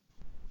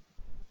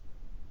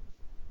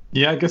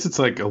 Yeah, I guess it's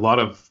like a lot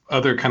of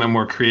other kind of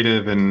more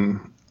creative and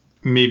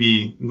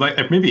maybe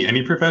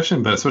any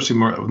profession, but especially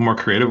more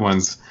creative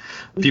ones.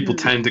 People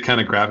tend to kind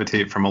of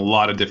gravitate from a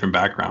lot of different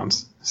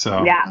backgrounds.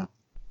 So yeah,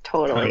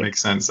 totally, that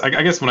makes sense. I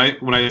guess when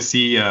I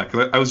see,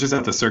 cause I was just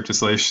at the Cirque du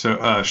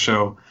Soleil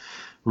show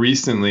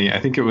recently. I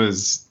think it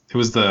was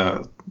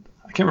the,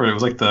 I can't remember. It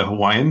was like the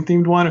Hawaiian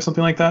themed one or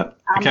something like that.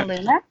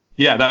 Luna?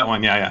 Yeah, that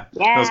one. Yeah.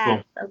 That was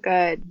cool. So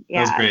good.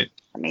 Yeah, that was great.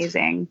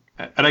 Amazing.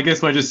 And I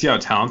guess when I just see how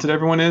talented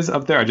everyone is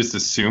up there, I just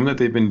assume that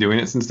they've been doing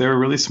it since they were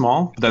really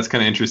small. But that's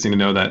kind of interesting to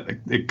know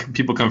that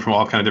people come from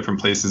all kind of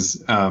different places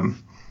to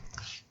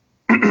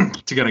kind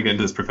of get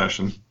into this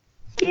profession.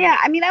 Yeah,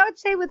 I mean, I would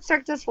say with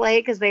Cirque du Soleil,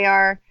 because they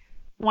are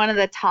one of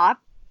the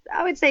top,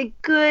 I would say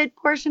good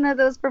portion of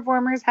those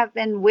performers have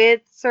been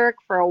with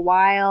Cirque for a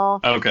while.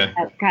 Okay.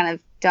 Have kind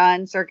of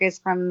done circus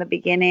from the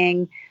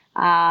beginning.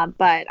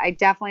 But I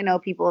definitely know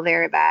people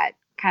there that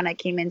kind of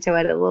came into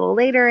it a little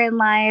later in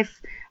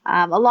life.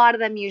 A lot of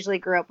them usually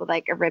grew up with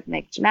like a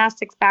rhythmic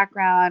gymnastics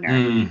background,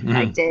 or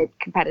like did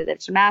competitive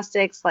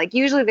gymnastics. Like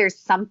usually there's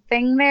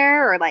something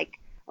there, or like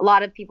a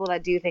lot of people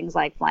that do things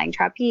like flying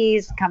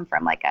trapeze come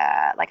from like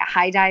a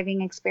high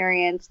diving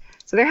experience.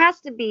 So there has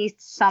to be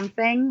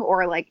something,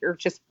 or like you're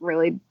just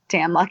really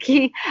damn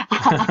lucky.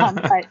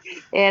 But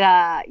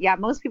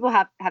most people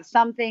have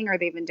something, or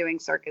they've been doing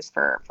circus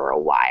for a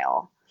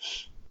while.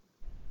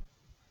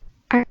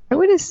 I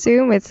would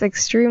assume it's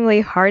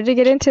extremely hard to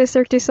get into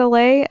Cirque du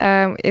Soleil.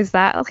 Is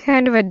that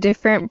kind of a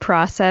different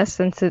process,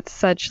 since it's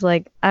such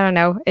like, I don't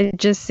know, it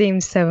just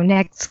seems so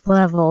next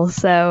level.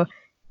 So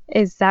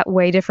is that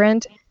way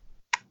different?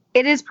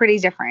 It is pretty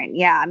different.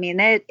 Yeah. I mean,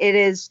 it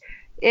is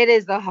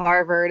the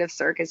Harvard of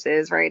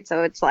circuses, right?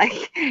 So it's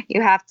like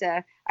you have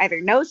to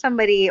either know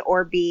somebody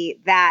or be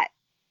that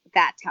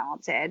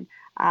talented.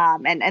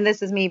 And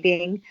this is me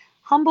being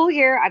humble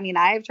here. I mean,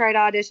 I've tried to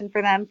audition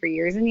for them for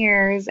years and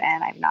years,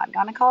 and I've not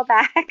gotten a call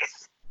back.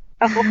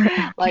 So,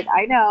 like,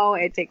 I know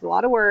it takes a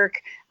lot of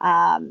work.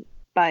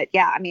 But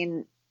yeah, I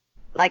mean,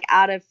 like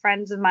out of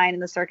friends of mine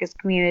in the circus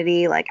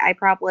community, like I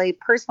probably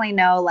personally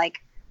know like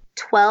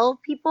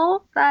 12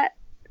 people that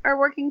are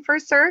working for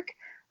Cirque.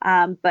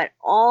 But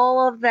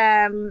all of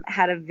them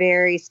had a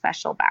very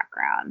special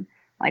background.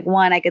 Like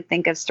one I could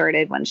think of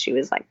started when she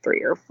was like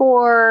 3 or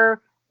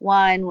 4.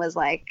 One was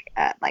like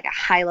a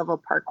high level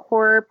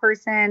parkour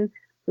person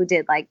who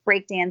did like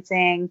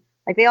breakdancing.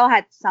 Like they all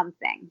had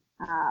something.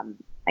 I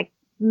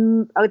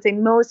would say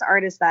most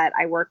artists that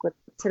I work with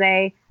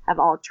today have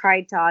all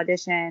tried to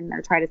audition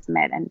or try to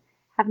submit and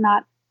have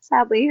not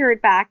sadly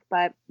heard back,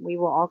 but we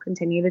will all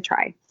continue to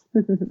try.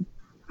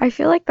 I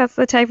feel like that's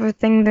the type of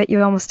thing that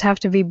you almost have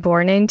to be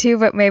born into,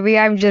 but maybe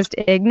I'm just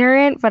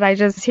ignorant, but I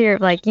just hear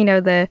like, you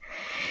know, the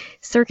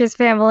circus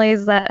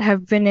families that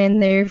have been in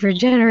there for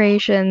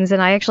generations,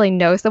 and I actually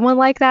know someone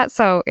like that.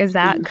 So is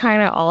that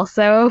kind of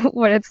also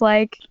what it's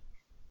like?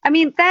 I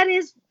mean, that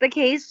is the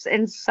case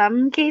in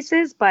some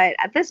cases, but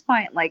at this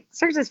point, like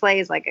Cirque du Soleil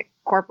is like a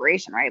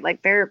corporation, right?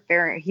 Like they're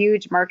a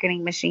huge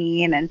marketing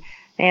machine, and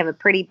they have a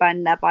pretty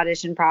buttoned up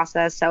audition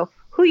process. So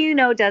who you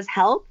know does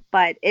help,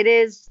 but it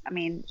is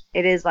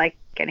like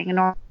getting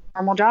a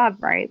normal job,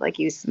 right? Like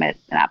you submit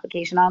an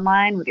application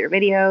online with your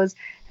videos,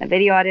 a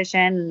video audition,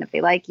 and if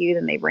they like you,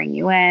 then they bring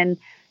you in.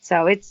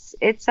 So it's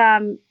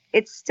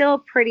still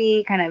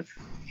pretty kind of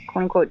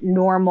quote unquote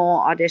normal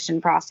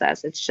audition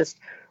process. It's just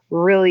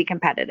really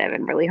competitive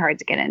and really hard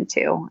to get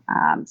into.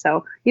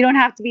 So you don't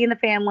have to be in the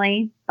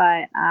family,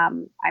 but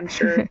I'm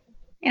sure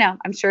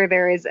I'm sure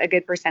there is a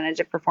good percentage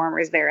of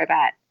performers there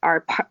that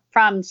are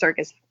from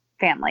circus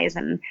families,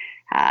 and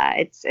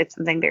it's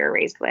something they were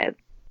raised with.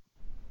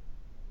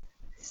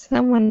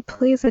 Someone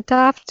please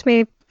adopt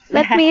me.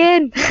 Let me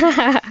in.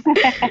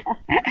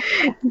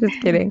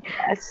 Just kidding.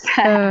 Yes.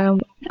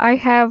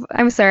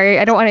 I'm sorry,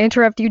 I don't want to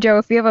interrupt you, Joe.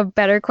 If you have a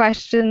better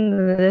question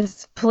than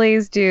this,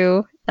 please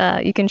do.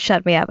 You can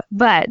shut me up.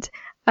 But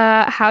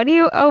how do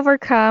you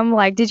overcome,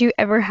 like, did you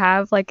ever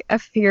have like a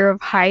fear of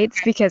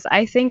heights? Because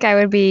I think I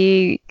would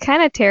be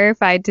kind of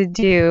terrified to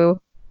do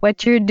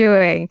what you're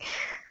doing.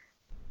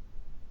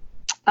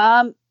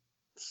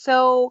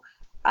 So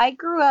I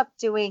grew up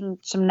doing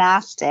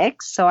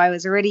gymnastics, so I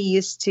was already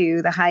used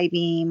to the high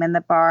beam and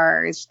the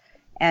bars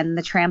and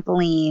the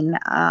trampoline.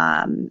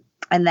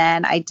 And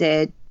then I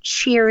did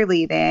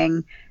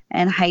cheerleading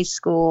in high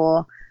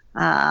school,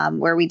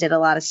 where we did a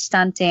lot of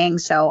stunting.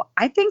 So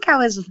I think I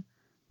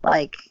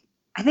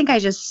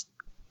just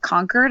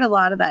conquered a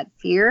lot of that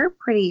fear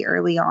pretty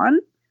early on.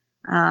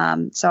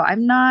 So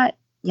I'm not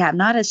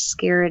as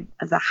scared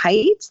of the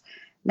height.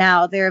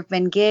 Now, there have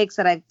been gigs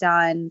that I've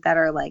done that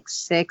are like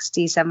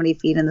 60, 70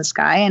 feet in the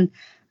sky, and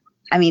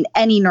I mean,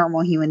 any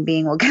normal human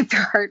being will get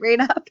their heart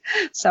rate up.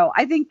 So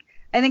I think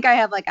I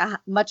have like a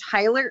much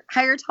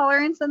higher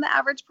tolerance than the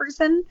average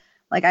person.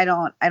 Like I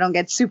don't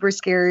get super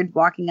scared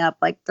walking up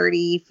like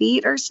 30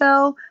 feet or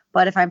so.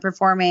 But if I'm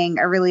performing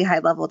a really high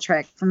level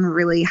trick from a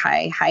really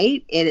high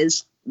height, it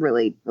is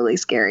really, really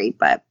scary.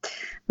 But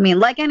I mean,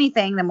 like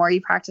anything, the more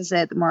you practice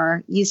it, the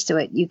more used to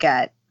it you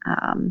get.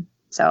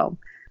 So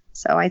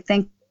I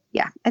think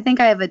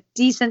I have a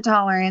decent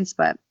tolerance,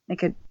 but it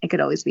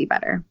could always be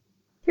better.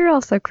 You're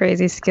also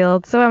crazy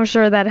skilled, so I'm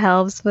sure that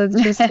helps with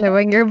just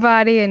knowing your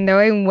body and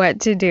knowing what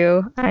to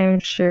do. I'm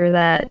sure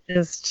that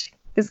just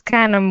is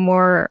kind of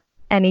more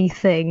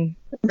anything,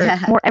 or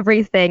more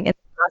everything in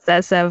the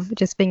process of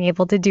just being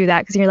able to do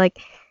that, because you're like,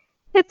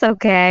 it's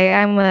okay,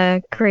 I'm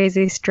a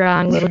crazy,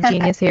 strong little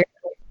genius here.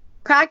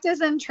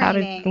 Practice and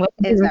training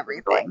is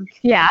everything.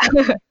 Yeah.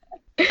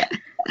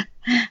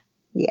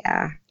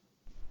 Yeah.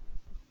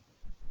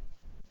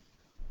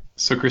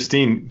 So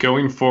Christine,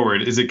 going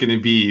forward, is it going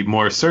to be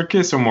more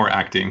circus or more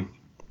acting?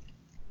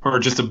 Or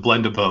just a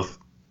blend of both?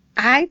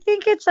 I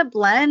think it's a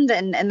blend.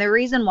 And the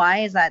reason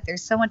why is that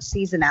there's so much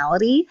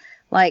seasonality.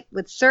 Like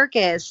with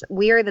circus,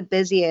 we are the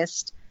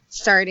busiest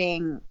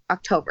starting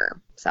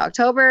October. So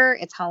October,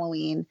 it's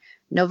Halloween.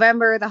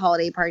 November, the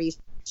holiday parties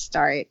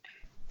start.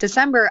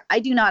 December, I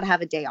do not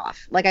have a day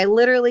off. Like I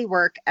literally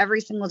work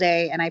every single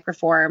day and I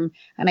perform,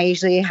 and I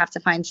usually have to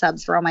find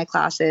subs for all my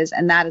classes,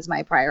 and that is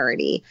my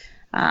priority.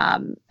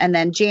 And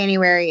then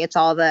January, it's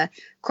all the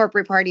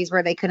corporate parties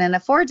where they couldn't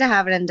afford to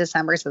have it in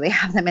December, so they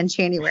have them in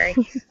January.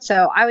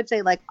 So I would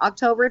say like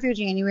October through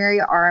January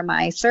are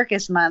my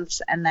circus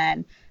months. And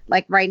then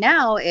like right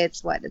now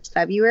it's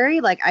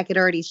February. Like I could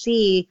already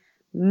see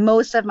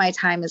most of my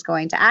time is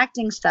going to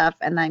acting stuff,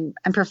 and then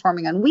I'm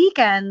performing on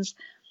weekends,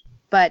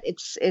 but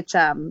it's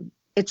a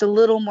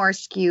little more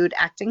skewed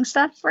acting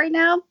stuff right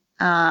now.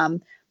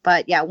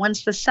 But yeah,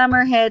 once the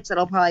summer hits,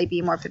 it'll probably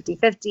be more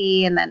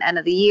 50-50. And then end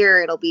of the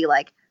year, it'll be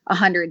like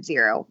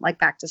 100-0, like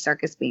back to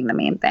circus being the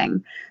main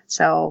thing.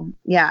 So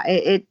yeah,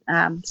 it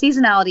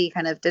seasonality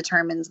kind of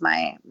determines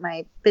my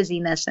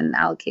busyness and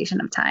allocation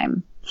of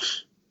time.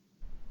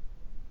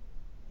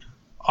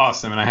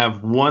 Awesome. And I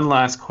have one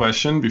last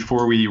question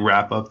before we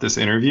wrap up this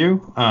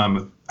interview.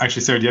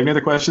 Actually, Sarah, do you have any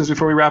other questions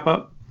before we wrap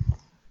up?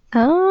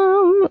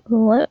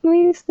 Let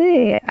me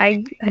see.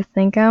 I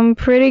think I'm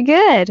pretty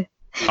good.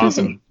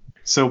 Awesome.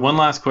 So one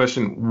last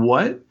question.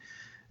 What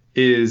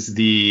is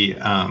the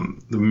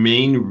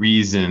main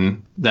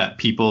reason that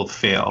people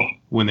fail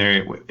when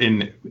they're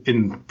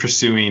in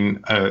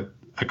pursuing a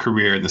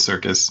career in the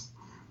circus?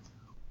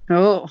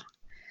 Oh,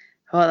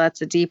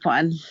 that's a deep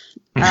one.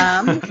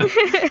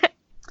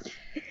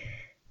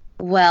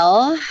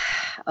 Well,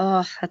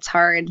 that's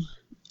hard.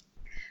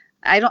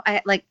 I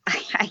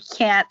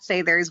can't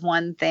say there's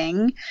one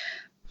thing,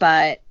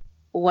 but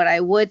what I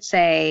would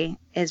say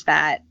is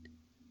that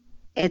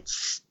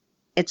it's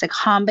a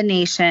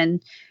combination.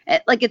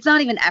 It's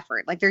not even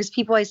effort. Like there's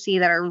people I see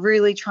that are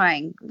really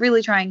trying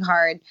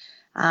hard.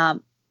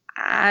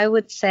 I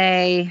would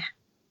say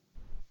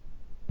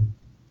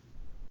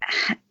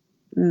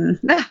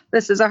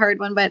this is a hard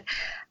one, but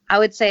I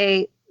would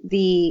say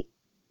the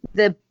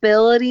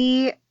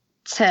ability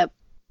to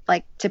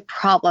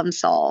problem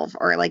solve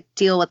or like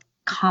deal with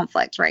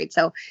conflict, right?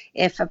 So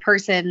if a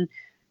person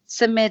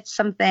submits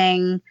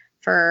something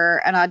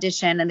for an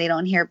audition and they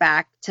don't hear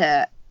back,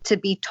 to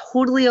be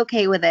totally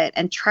okay with it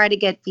and try to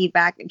get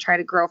feedback and try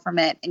to grow from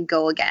it and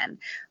go again,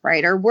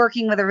 right? Or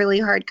working with a really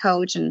hard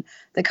coach and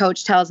the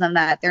coach tells them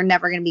that they're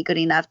never going to be good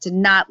enough, to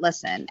not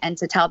listen and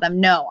to tell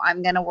them, no,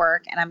 I'm going to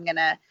work and I'm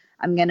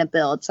going to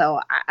build. So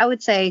I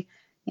would say,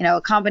 a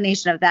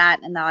combination of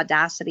that and the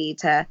audacity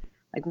to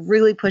like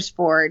really push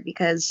forward,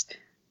 because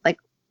like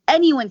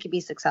anyone can be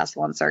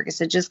successful in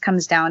circus. It just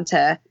comes down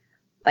to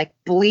like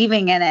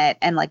believing in it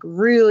and like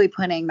really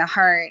putting the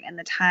heart and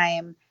the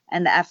time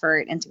and the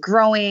effort into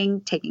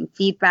growing, taking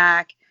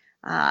feedback,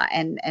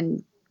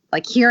 and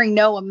like hearing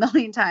no a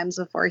million times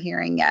before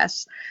hearing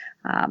yes.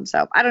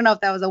 So I don't know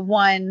if that was a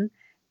one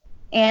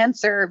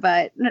answer,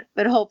 but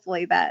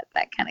hopefully that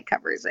kind of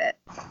covers it.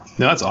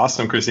 No, that's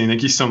awesome, Christine.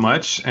 Thank you so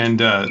much. And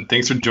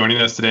thanks for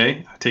joining us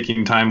today,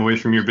 taking time away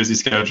from your busy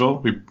schedule.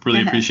 We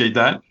really appreciate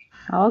that.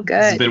 All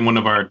good. This has been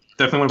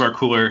definitely one of our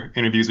cooler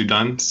interviews we've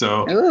done.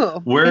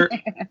 So where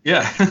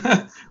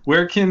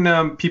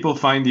can people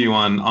find you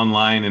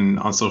online and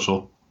on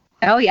social?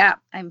 Oh yeah,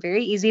 I'm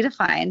very easy to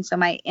find. So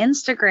my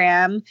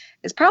Instagram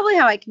is probably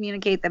how I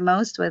communicate the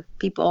most with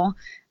people.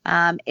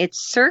 It's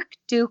Cirque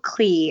du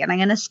Clee, and I'm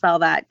going to spell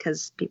that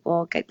because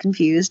people get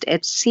confused.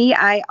 It's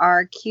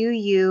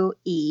CIRQUEDU,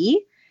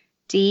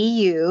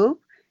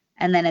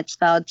 and then it's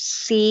spelled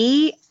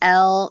CLEE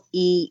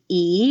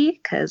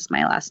because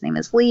my last name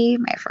is Lee.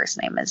 My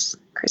first name is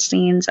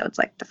Christine, so it's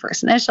like the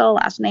first initial,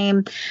 last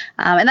name.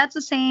 And that's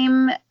the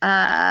same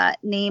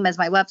name as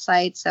my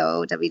website,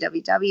 so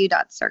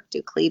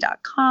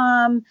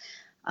www.cirqueduclee.com.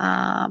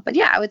 But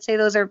yeah, I would say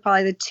those are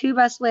probably the two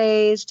best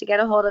ways to get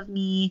a hold of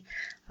me.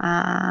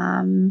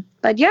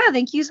 But yeah,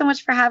 thank you so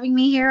much for having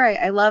me here.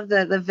 I love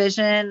the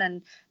vision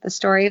and the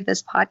story of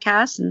this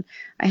podcast, and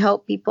I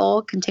hope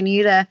people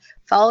continue to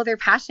follow their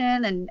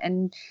passion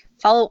and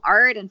follow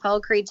art and follow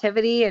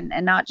creativity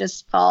and not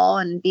just fall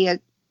and be a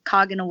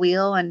cog in a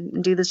wheel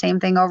and do the same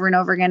thing over and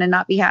over again and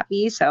not be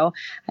happy. So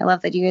I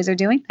love that you guys are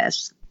doing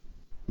this.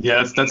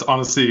 Yeah, that's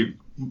honestly,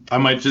 I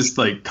might just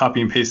like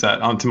copy and paste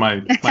that onto my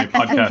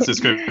podcast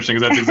description,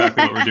 because that's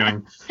exactly what we're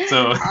doing.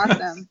 So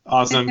Awesome.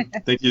 Awesome.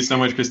 Thank you so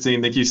much,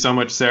 Christine. Thank you so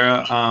much,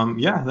 Sarah.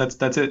 Yeah,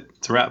 that's it.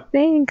 It's a wrap.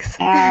 Thanks.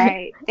 All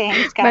right.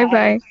 Thanks, guys.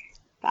 Bye-bye.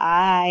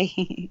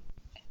 Bye.